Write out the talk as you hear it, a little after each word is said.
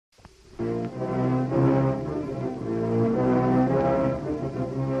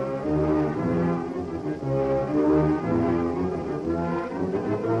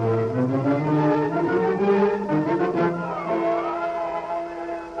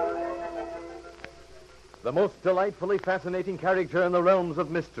the most delightfully fascinating character in the realms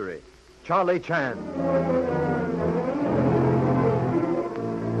of mystery, Charlie Chan.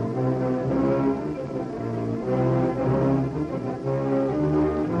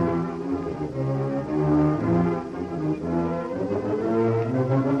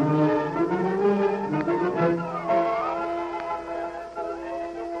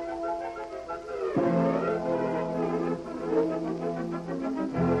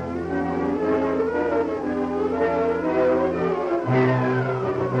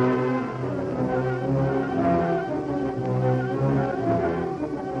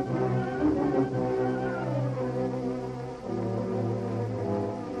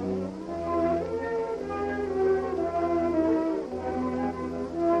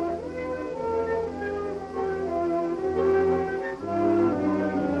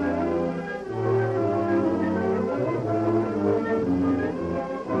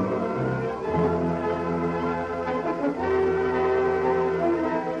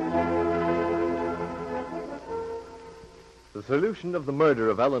 The solution of the murder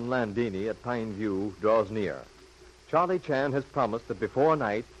of Ellen Landini at Pine View draws near. Charlie Chan has promised that before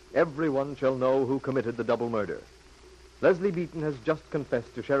night, everyone shall know who committed the double murder. Leslie Beaton has just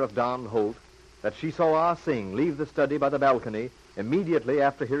confessed to Sheriff Don Holt that she saw Ah Sing leave the study by the balcony immediately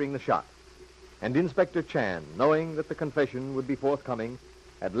after hearing the shot. And Inspector Chan, knowing that the confession would be forthcoming,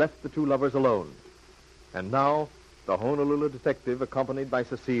 had left the two lovers alone. And now, the Honolulu detective, accompanied by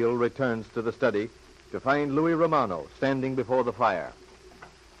Cecile, returns to the study to find Louis Romano standing before the fire.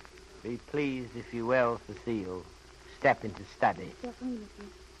 Be pleased, if you will, Cecile. Step into study. Certainly,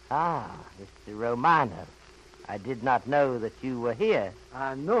 monsieur. Ah, Mr. Romano. I did not know that you were here.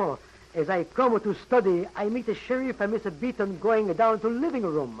 No. As I come to study, I meet the sheriff and Mr. Beaton going down to living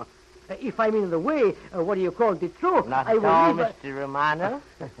room. If I'm in the way, what do you call it, throw? Not I at will all, leave, Mr. Romano.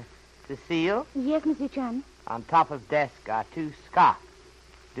 Cecile, Yes, Monsieur Chan. on top of desk are two scarfs.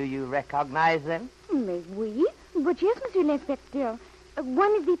 Do you recognize them? Mais oui. But yes, Monsieur l'Inspecteur.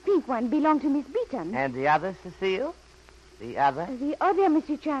 One is the pink one, belonged to Miss Beaton. And the other, Cecile? The other? The other,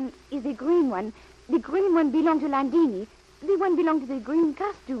 Monsieur Chan, is the green one. The green one belonged to Landini. The one belonged to the green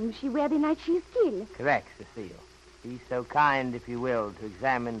costume she wear the night she is killed. Correct, Cecile. Be so kind, if you will, to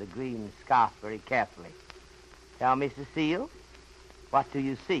examine the green scarf very carefully. Tell me, Cecile, what do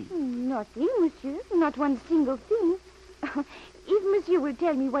you see? Nothing, Monsieur. Not one single thing. If Monsieur will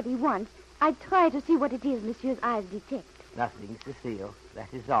tell me what he wants, I try to see what it is Monsieur's eyes detect. Nothing, Cecile.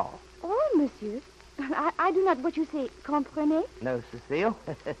 That is all. Oh, Monsieur. I do not what you say, comprenez? No, Cecile,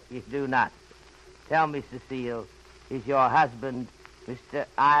 you do not. Tell me, Cecile, is your husband, Mr.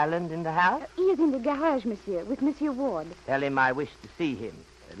 Ireland, in the house? He is in the garage, Monsieur, with Monsieur Ward. Tell him I wish to see him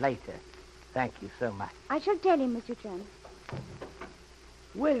later. Thank you so much. I shall tell him, Monsieur Chan.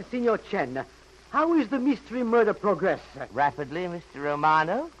 Well, Signor Chen, how is the mystery murder progress? Rapidly, Mr.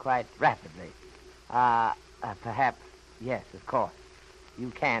 Romano, quite rapidly. Perhaps, yes, of course. You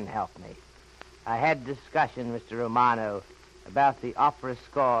can help me. I had discussion, Mr. Romano, about the opera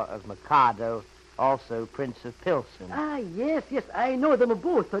score of Mikado, also Prince of Pilsen. Yes, I know them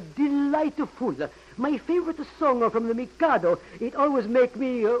both. Delightful. My favorite song from the Mikado. It always make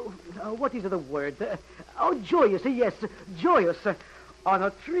me, what is the word? Joyous, yes, joyous. On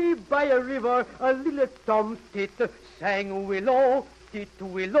a tree by a river, a little tomtit sang willow, tit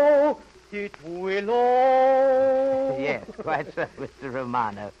willow, tit willow. Yes, quite so, Mr.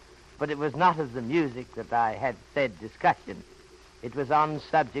 Romano. But it was not of the music that I had said discussion. It was on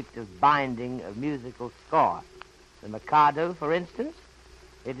subject of binding of musical score. The Mikado, for instance,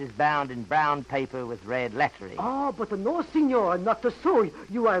 it is bound in brown paper with red lettering. But no, Signor, not so.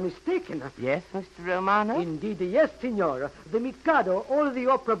 You are mistaken. Yes, Mr. Romano? Indeed, yes, Signor. The Mikado, all the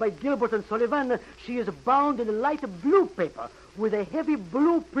opera by Gilbert and Sullivan, she is bound in light blue paper with a heavy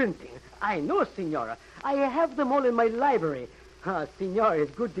blue printing. I know, Signor. I have them all in my library. Signor is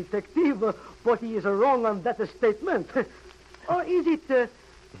good detective, but he is wrong on that statement. Or is it...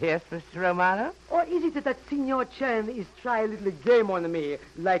 Yes, Mr. Romano? Or is it that Signor Chan is trying a little game on me,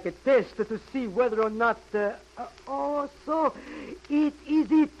 like a test to see whether or not... so it is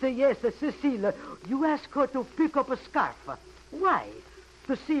it, yes, Cecile. You ask her to pick up a scarf. Why?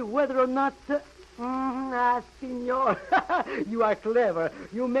 To see whether or not... Signor, you are clever.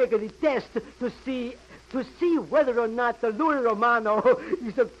 You make the test to see whether or not Louis Romano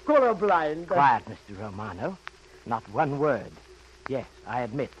is colorblind. Quiet, Mr. Romano. Not one word. Yes, I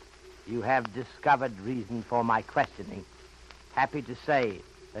admit, you have discovered reason for my questioning. Happy to say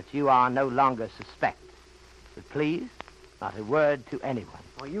that you are no longer suspect. But please, not a word to anyone.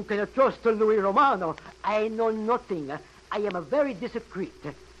 You can trust Louis Romano. I know nothing. I am very discreet.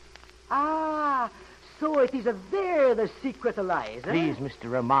 So it is there the secret lies, eh? Please, Mr.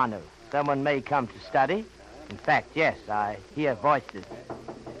 Romano, someone may come to study. In fact, yes, I hear voices.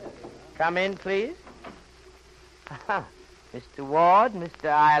 Come in, please. Mr. Ward,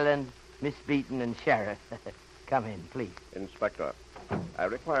 Mr. Ireland, Miss Beaton, and Sheriff. Come in, please. Inspector, I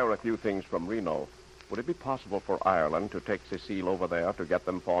require a few things from Reno. Would it be possible for Ireland to take Cecile over there to get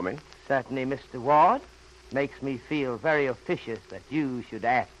them for me? Certainly, Mr. Ward. Makes me feel very officious that you should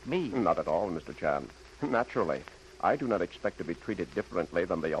ask me. Not at all, Mr. Chan. Naturally. I do not expect to be treated differently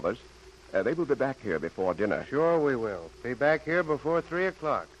than the others. They will be back here before dinner. Sure we will. Be back here before 3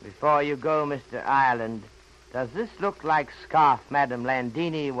 o'clock. Before you go, Mr. Ireland, does this look like scarf Madame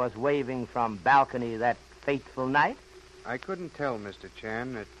Landini was waving from balcony that fateful night? I couldn't tell, Mr.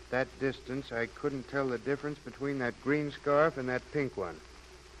 Chan. At that distance, I couldn't tell the difference between that green scarf and that pink one.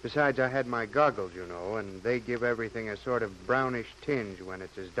 Besides, I had my goggles, you know, and they give everything a sort of brownish tinge when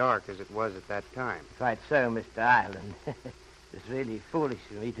it's as dark as it was at that time. Quite so, Mr. Ireland. It's really foolish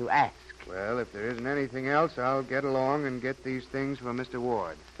for me to ask. Well, if there isn't anything else, I'll get along and get these things for Mr.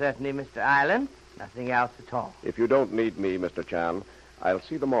 Ward. Certainly, Mr. Ireland. Nothing else at all. If you don't need me, Mr. Chan, I'll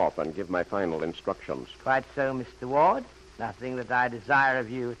see them off and give my final instructions. Quite so, Mr. Ward. Nothing that I desire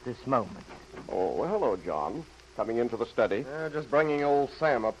of you at this moment. Oh, well, hello, John. Coming into the study? Just bringing old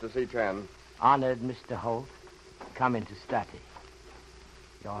Sam up to see Chan. Honored Mr. Holt, come into study.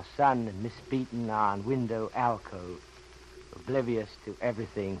 Your son and Miss Beaton are on window alcove, oblivious to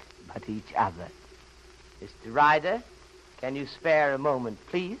everything but each other. Mr. Ryder, can you spare a moment,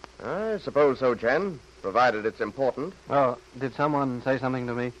 please? I suppose so, Chan, provided it's important. Oh, did someone say something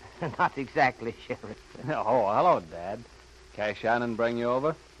to me? Not exactly, Sheriff. Oh, hello, Dad. Cash Shannon bring you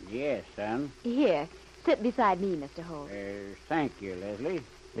over? Yes, son. Here, sit beside me, Mr. Holt. Thank you, Leslie.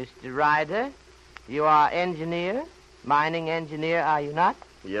 Mr. Ryder, you are engineer, mining engineer, are you not?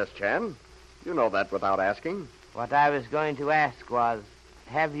 Yes, Chan. You know that without asking. What I was going to ask was,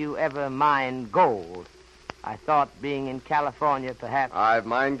 have you ever mined gold? I thought being in California, perhaps... I've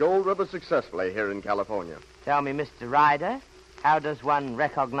mined gold rather successfully here in California. Tell me, Mr. Ryder, how does one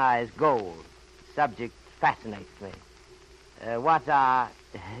recognize gold? The subject fascinates me. What are,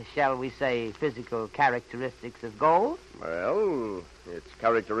 shall we say, physical characteristics of gold? Well, its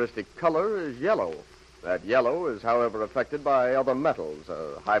characteristic color is yellow. That yellow is, however, affected by other metals.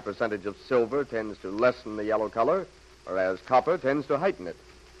 A high percentage of silver tends to lessen the yellow color, whereas copper tends to heighten it.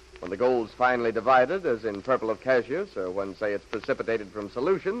 When the gold's finely divided, as in purple of Cassius, or when, say, it's precipitated from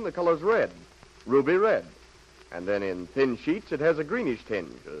solution, the color's red, ruby red. And then in thin sheets, it has a greenish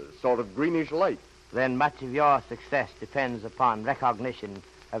tinge, a sort of greenish light. Then much of your success depends upon recognition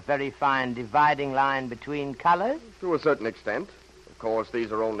of very fine dividing line between colors? To a certain extent. Of course, these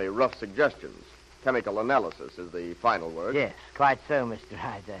are only rough suggestions. Chemical analysis is the final word. Yes, quite so, Mr.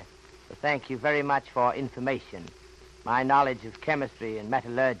 Ryder. Well, thank you very much for information. My knowledge of chemistry and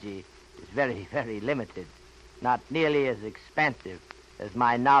metallurgy is very, very limited. Not nearly as expansive as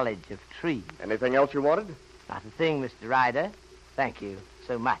my knowledge of trees. Anything else you wanted? Not a thing, Mr. Ryder. Thank you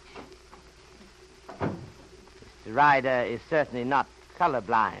so much. Mr. Ryder is certainly not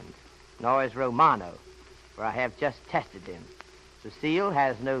colorblind, nor is Romano, for I have just tested him. Cecile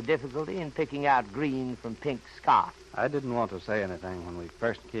has no difficulty in picking out green from pink scarf. I didn't want to say anything when we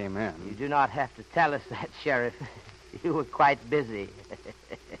first came in. You do not have to tell us that, Sheriff. You were quite busy.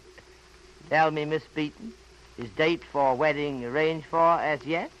 Tell me, Miss Beaton, is date for wedding arranged for as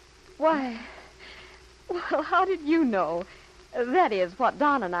yet? Why, well, how did you know? That is what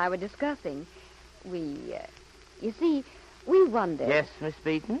Don and I were discussing. You see, we wondered... Yes, Miss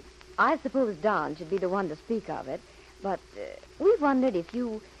Beaton? I suppose Don should be the one to speak of it, but we wondered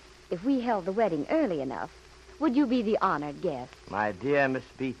if we held the wedding early enough, would you be the honored guest? My dear Miss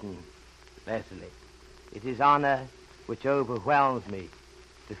Beaton, Leslie, it is honor which overwhelms me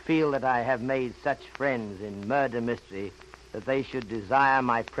to feel that I have made such friends in murder mystery that they should desire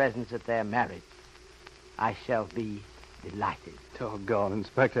my presence at their marriage. I shall be delighted. Doggone,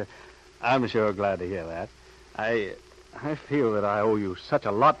 Inspector. I'm sure glad to hear that. I feel that I owe you such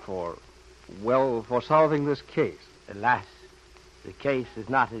a lot for solving this case. Alas, the case is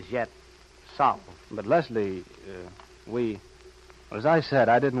not as yet solved. But, Leslie, as I said,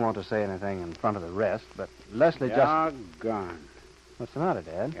 I didn't want to say anything in front of the rest, but Leslie Doggone. What's the matter,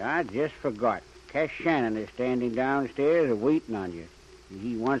 Dad? I just forgot. Cash Shannon is standing downstairs waiting on you.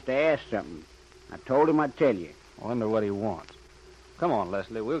 He wants to ask something. I told him I'd tell you. I wonder what he wants. Come on,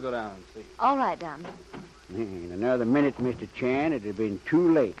 Leslie. We'll go down and see. All right, Don. In another minute, Mr. Chan, it'd have been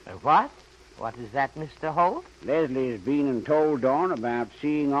too late. What? What is that, Mr. Holt? Leslie has been and told Dawn about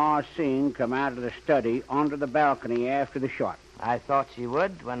seeing Ah Sing come out of the study onto the balcony after the shot. I thought she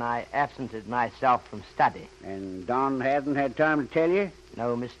would when I absented myself from study. And Don hasn't had time to tell you?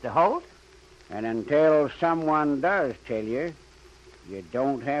 No, Mr. Holt? And until someone does tell you, you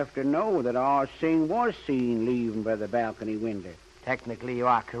don't have to know that our Sing was seen leaving by the balcony window. Technically, you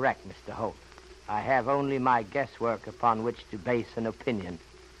are correct, Mr. Holt. I have only my guesswork upon which to base an opinion.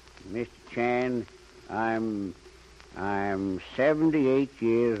 Mr. Chan, I'm 78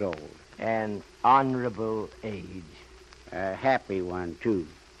 years old. An honorable age. A happy one, too,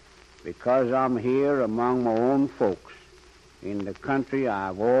 because I'm here among my own folks in the country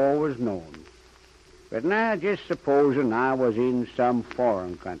I've always known. But now, just supposing I was in some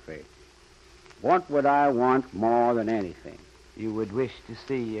foreign country, what would I want more than anything? You would wish to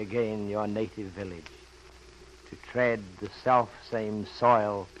see again your native village, to tread the self-same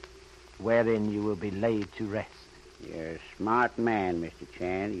soil wherein you will be laid to rest. You're a smart man, Mr.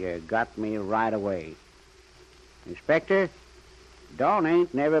 Chan. You got me right away. Inspector, Don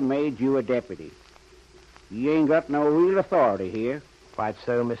ain't never made you a deputy. You ain't got no real authority here. Quite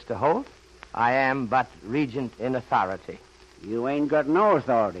so, Mr. Holt. I am but regent in authority. You ain't got no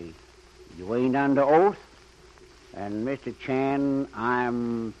authority. You ain't under oath. And, Mr. Chan,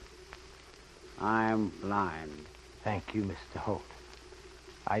 I'm blind. Thank you, Mr. Holt.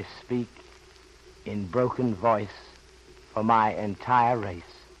 I speak in broken voice for my entire race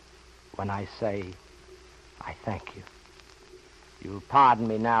when I say I thank you. You'll pardon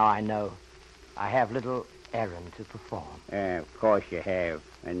me now, I know. I have little errand to perform. Of course you have.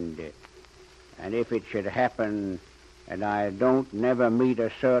 And if it should happen and I don't never meet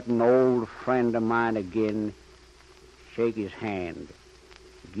a certain old friend of mine again, shake his hand,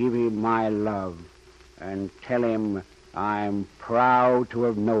 give him my love, and tell him I'm proud to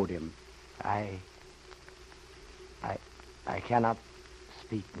have known him. I cannot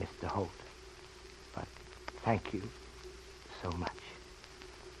speak, Mr. Holt, but thank you so much.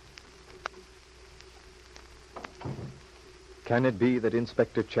 Can it be that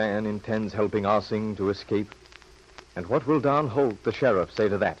Inspector Chan intends helping Ah Sing to escape? And what will Don Holt, the sheriff, say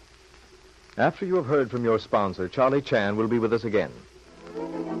to that? After you have heard from your sponsor, Charlie Chan will be with us again.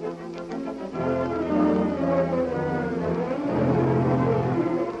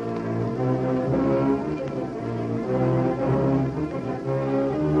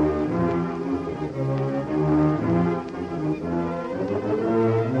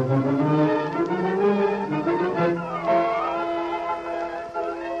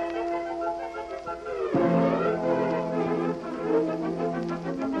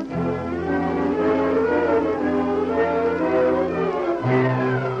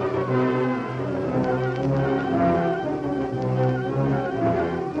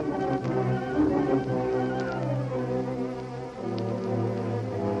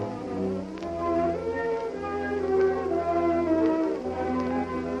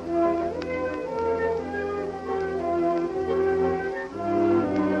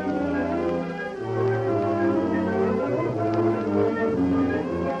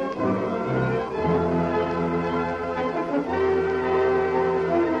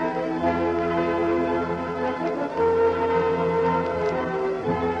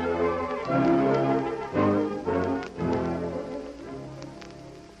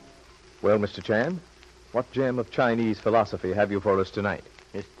 Well, Mr. Chan, what gem of Chinese philosophy have you for us tonight?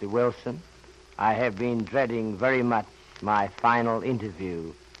 Mr. Wilson, I have been dreading very much my final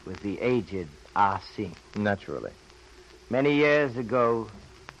interview with the aged Ah Sing. Naturally. Many years ago,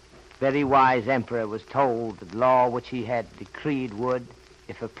 very wise emperor was told that law which he had decreed would,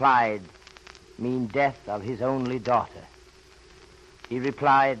 if applied, mean death of his only daughter. He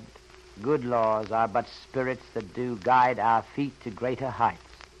replied, good laws are but spirits that do guide our feet to greater heights.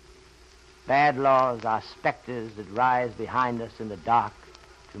 Bad laws are specters that rise behind us in the dark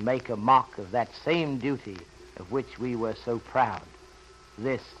to make a mock of that same duty of which we were so proud.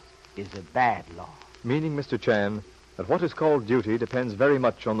 This is a bad law. Meaning, Mr. Chan, that what is called duty depends very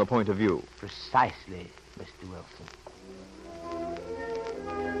much on the point of view. Precisely, Mr. Wilson.